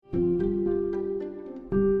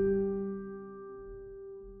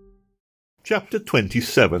Chapter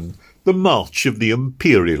 27. The March of the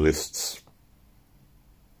Imperialists.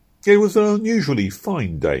 It was an unusually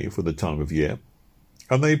fine day for the time of year,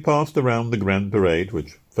 and they passed around the Grand Parade,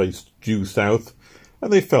 which faced due south,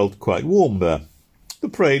 and they felt quite warm there. The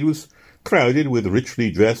parade was crowded with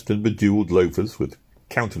richly dressed and bejewelled loafers, with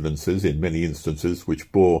countenances, in many instances,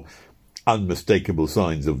 which bore unmistakable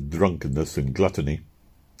signs of drunkenness and gluttony.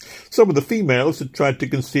 Some of the females had tried to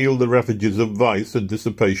conceal the ravages of vice and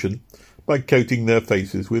dissipation by coating their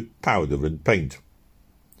faces with powder and paint.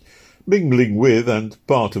 Mingling with and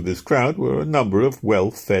part of this crowd were a number of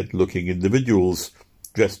well-fed-looking individuals,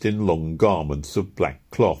 dressed in long garments of black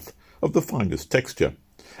cloth of the finest texture,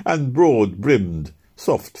 and broad-brimmed,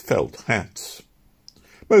 soft felt hats.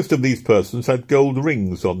 Most of these persons had gold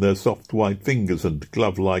rings on their soft white fingers and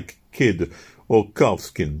glove-like kid or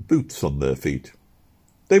calfskin boots on their feet.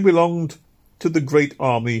 They belonged to the great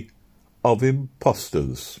army of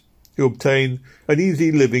impostors, who obtain an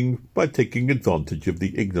easy living by taking advantage of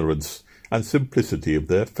the ignorance and simplicity of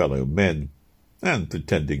their fellow men, and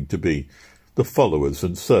pretending to be the followers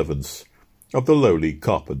and servants of the lowly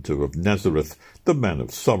carpenter of Nazareth, the man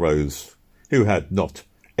of sorrows, who had not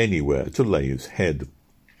anywhere to lay his head.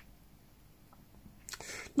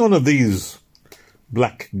 None of these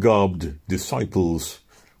black-garbed disciples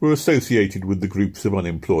were associated with the groups of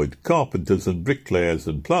unemployed carpenters and bricklayers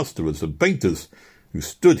and plasterers and painters who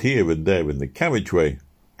stood here and there in the carriageway,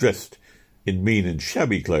 dressed in mean and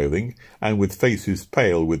shabby clothing, and with faces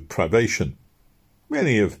pale with privation.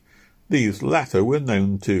 Many of these latter were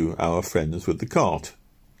known to our friends with the cart,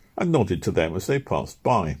 and nodded to them as they passed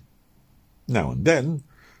by. Now and then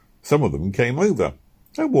some of them came over,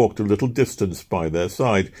 and walked a little distance by their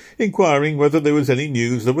side, inquiring whether there was any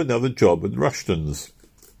news of another job at Rushton's.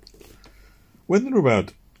 When they were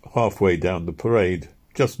about halfway down the parade,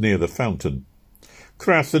 just near the fountain,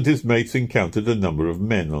 Crass and his mates encountered a number of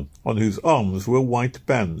men on whose arms were white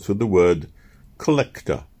bands with the word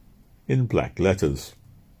 "Collector" in black letters.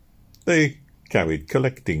 They carried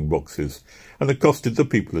collecting boxes and accosted the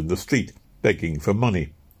people in the street, begging for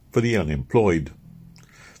money for the unemployed.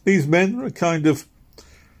 These men were a kind of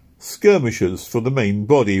skirmishers for the main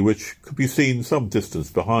body, which could be seen some distance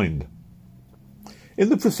behind. In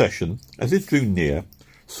the procession, as it drew near,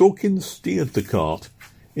 Sawkins steered the cart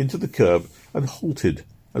into the curb and halted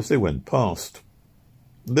as they went past.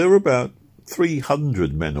 There were about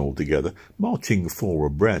 300 men altogether, marching four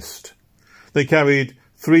abreast. They carried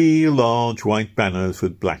 3 large white banners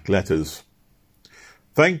with black letters.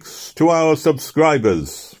 "Thanks to our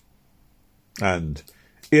subscribers," and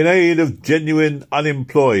 "In aid of genuine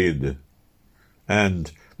unemployed,"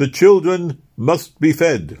 and "The children must be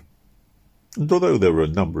fed." And although there were a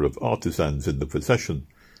number of artisans in the procession,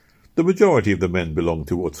 the majority of the men belonged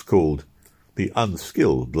to what's called the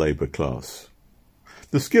unskilled labour class.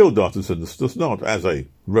 The skilled artisans does not, as a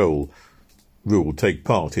rule, take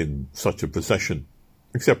part in such a procession,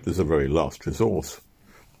 except as a very last resource.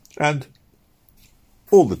 And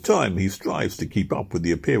all the time he strives to keep up with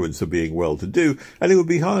the appearance of being well-to-do, and it would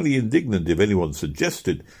be highly indignant if anyone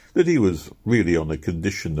suggested that he was really on a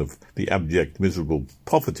condition of the abject, miserable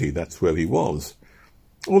poverty that's where he was.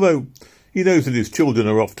 Although he knows that his children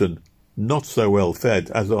are often not so well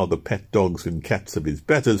fed as are the pet dogs and cats of his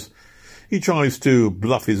betters, he tries to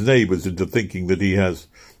bluff his neighbours into thinking that he has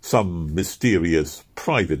some mysterious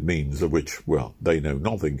private means of which, well, they know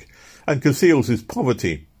nothing, and conceals his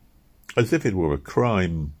poverty as if it were a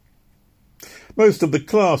crime. Most of the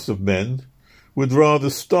class of men would rather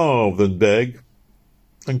starve than beg,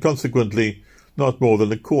 and consequently not more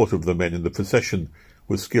than a quarter of the men in the procession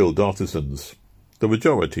were skilled artisans. The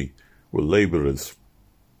majority were labourers.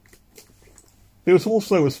 There was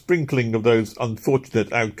also a sprinkling of those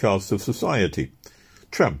unfortunate outcasts of society,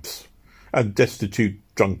 tramps, and destitute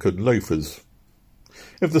drunken loafers.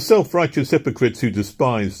 If the self-righteous hypocrites who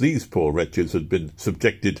despised these poor wretches had been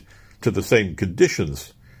subjected to the same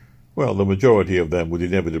conditions, well, the majority of them would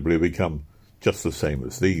inevitably become just the same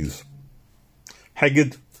as these.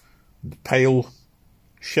 Haggard, pale,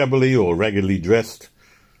 shabbily or raggedly dressed,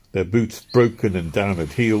 their boots broken and down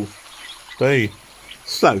at heel, they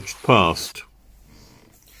slouched past.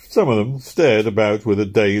 Some of them stared about with a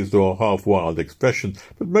dazed or half-wild expression,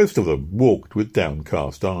 but most of them walked with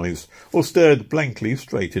downcast eyes, or stared blankly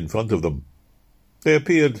straight in front of them. They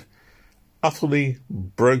appeared utterly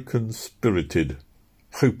broken-spirited,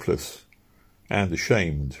 hopeless, and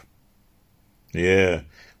ashamed. "Yeah,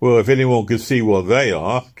 well, if anyone could see what they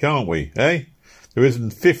are, can't we, eh? There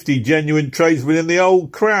isn't 50 genuine tradesmen in the whole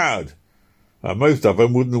crowd, and most of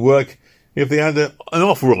them wouldn't work if they had an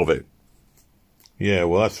offer of it." Yeah,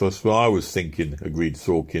 well, that's what I was thinking, agreed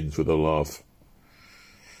Sawkins with a laugh.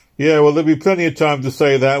 Yeah, well, there'll be plenty of time to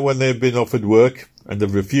say that when they've been offered work and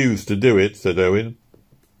have refused to do it, said Owen.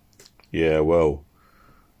 Yeah, well,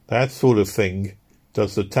 that sort of thing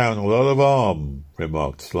does the town a lot of harm,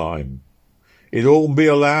 remarked Slime. It oughtn't be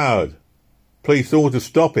allowed. Police ought to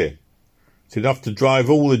stop it. It's enough to drive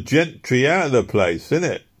all the gentry out of the place,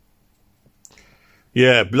 isn't it?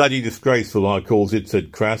 Yeah, bloody disgraceful, I calls it,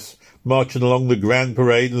 said Crass, marching along the grand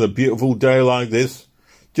parade on a beautiful day like this,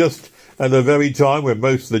 just at the very time when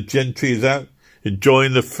most of the gentry is out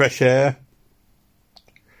enjoying the fresh air.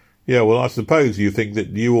 Yeah, well, I suppose you think that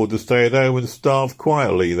you ought to stay at home and starve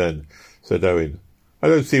quietly, then, said Owen. I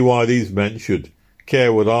don't see why these men should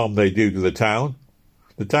care what harm they do to the town.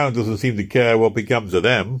 The town doesn't seem to care what becomes of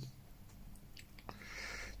them.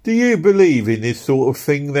 Do you believe in this sort of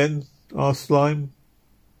thing, then? Asked Slime.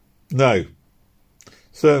 No,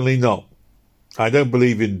 certainly not. I don't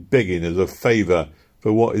believe in begging as a favour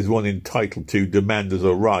for what is one entitled to demand as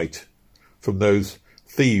a right from those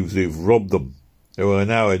thieves who've robbed them, who are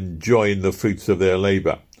now enjoying the fruits of their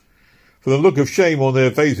labour. From the look of shame on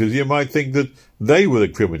their faces, you might think that they were the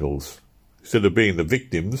criminals, instead of being the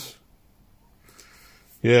victims.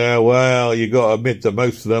 Yeah, well, you got to admit that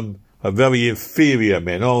most of them are very inferior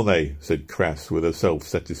men, aren't they? Said Crass with a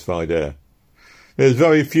self-satisfied air. There's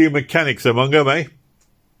very few mechanics among them, eh?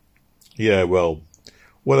 Yeah, well,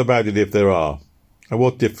 what about it if there are? And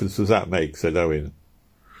what difference does that make? Said Owen.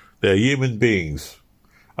 They're human beings,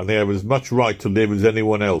 and they have as much right to live as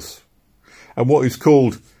anyone else. And what is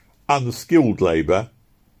called unskilled labour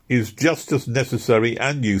is just as necessary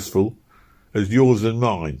and useful as yours and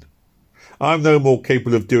mine. I'm no more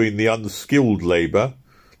capable of doing the unskilled labour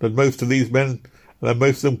than most of these men, and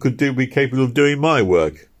most of them could be capable of doing my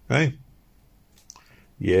work, eh?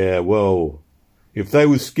 Yeah, well, if they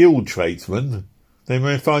were skilled tradesmen, they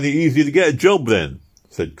may find it easier to get a job then,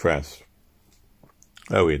 said Crass.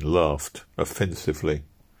 Owen laughed offensively.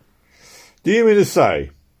 Do you mean to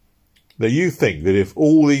say that you think that if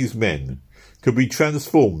all these men could be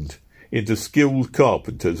transformed into skilled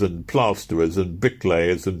carpenters and plasterers and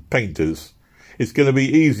bricklayers and painters, it's going to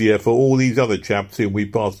be easier for all these other chaps whom we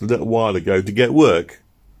passed a little while ago to get work?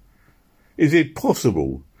 Is it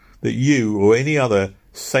possible that you or any other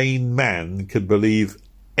sane man can believe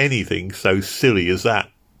anything so silly as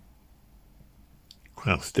that?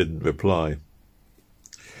 Crass didn't reply.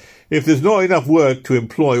 If there's not enough work to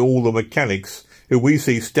employ all the mechanics who we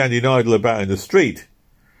see standing idle about in the street,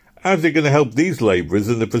 how's it going to help these labourers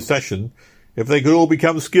in the procession if they could all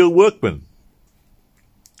become skilled workmen?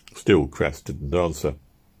 Still Crass didn't answer,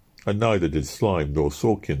 and neither did Slime nor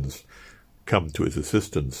Sawkins come to his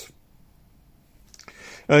assistance.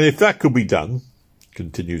 And if that could be done,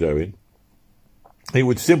 continued Owen, it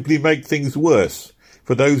would simply make things worse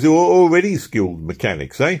for those who are already skilled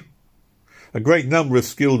mechanics, eh? A great number of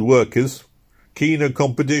skilled workers, keener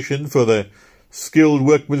competition for the skilled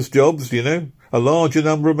workmen's jobs, a larger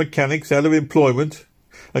number of mechanics out of employment,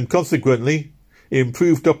 and consequently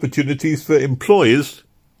improved opportunities for employers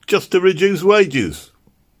just to reduce wages.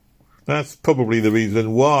 That's probably the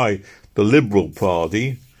reason why the Liberal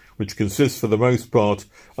Party, which consists for the most part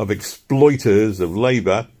of exploiters of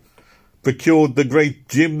labour, procured the great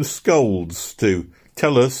Jim Scolds to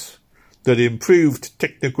tell us that improved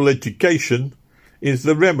technical education is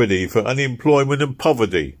the remedy for unemployment and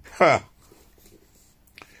poverty. Ha!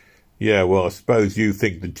 Yeah, well, I suppose you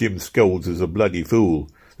think that Jim Scolds is a bloody fool,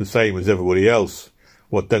 the same as everybody else,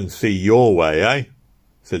 what don't see your way, eh?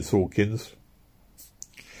 Said Sawkins.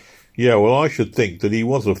 Yeah, well, I should think that he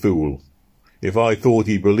was a fool, if I thought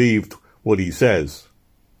he believed what he says.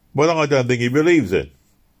 But I don't think he believes it.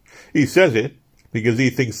 He says it because he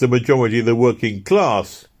thinks the majority of the working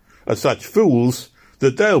class are such fools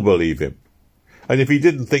that they'll believe him. And if he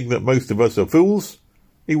didn't think that most of us are fools,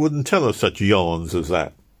 he wouldn't tell us such yarns as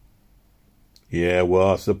that. Yeah,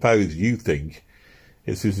 well, I suppose you think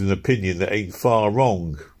this is an opinion that ain't far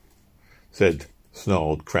wrong,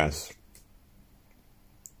 snarled Crass.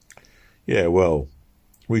 Yeah, well,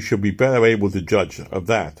 we should be better able to judge of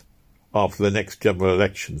that after the next general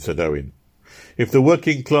election, said Owen. If the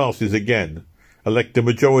working classes again elect a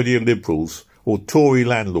majority of Liberals or Tory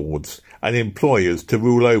landlords and employers to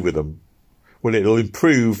rule over them, well, it'll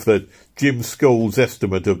improve that Jim Scold's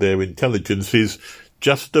estimate of their intelligence is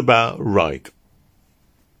just about right.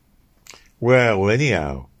 Well,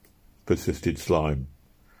 anyhow, persisted Slime,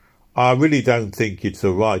 I really don't think it's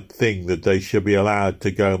the right thing that they should be allowed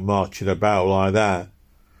to go marching about like that,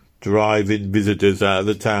 driving visitors out of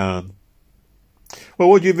the town. Well,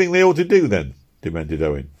 what do you think they ought to do then? Demanded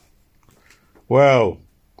Owen. Well,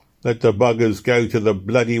 "Let the buggers go to the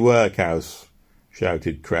bloody workhouse,"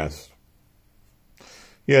 shouted Crass.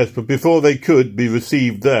 Yes, but before they could be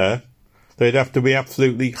received there, they'd have to be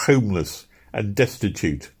absolutely homeless and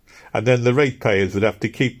destitute, and then the ratepayers would have to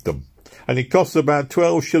keep them. And it costs about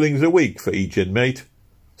 12 shillings a week for each inmate.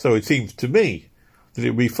 So it seems to me that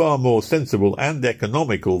it would be far more sensible and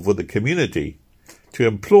economical for the community to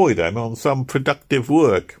employ them on some productive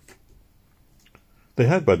work. They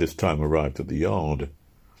had by this time arrived at the yard.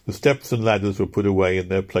 The steps and ladders were put away in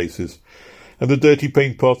their places, and the dirty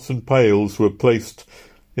paint pots and pails were placed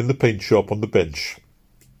in the paint shop on the bench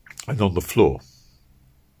and on the floor.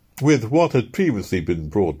 With what had previously been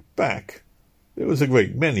brought back, there was a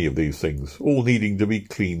great many of these things, all needing to be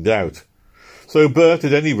cleaned out. So Bert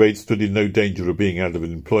at any rate stood in no danger of being out of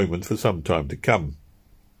employment for some time to come.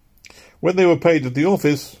 When they were paid at the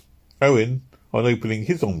office, Owen, on opening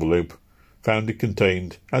his envelope, found it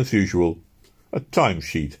contained, as usual, a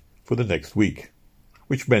timesheet for the next week,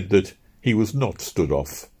 which meant that he was not stood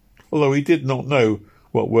off, although he did not know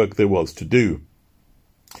what work there was to do.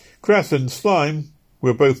 Crass and Slime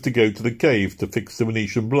were both to go to the cave to fix the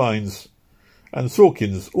Venetian blinds, and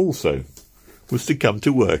Sawkins also was to come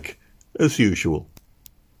to work as usual.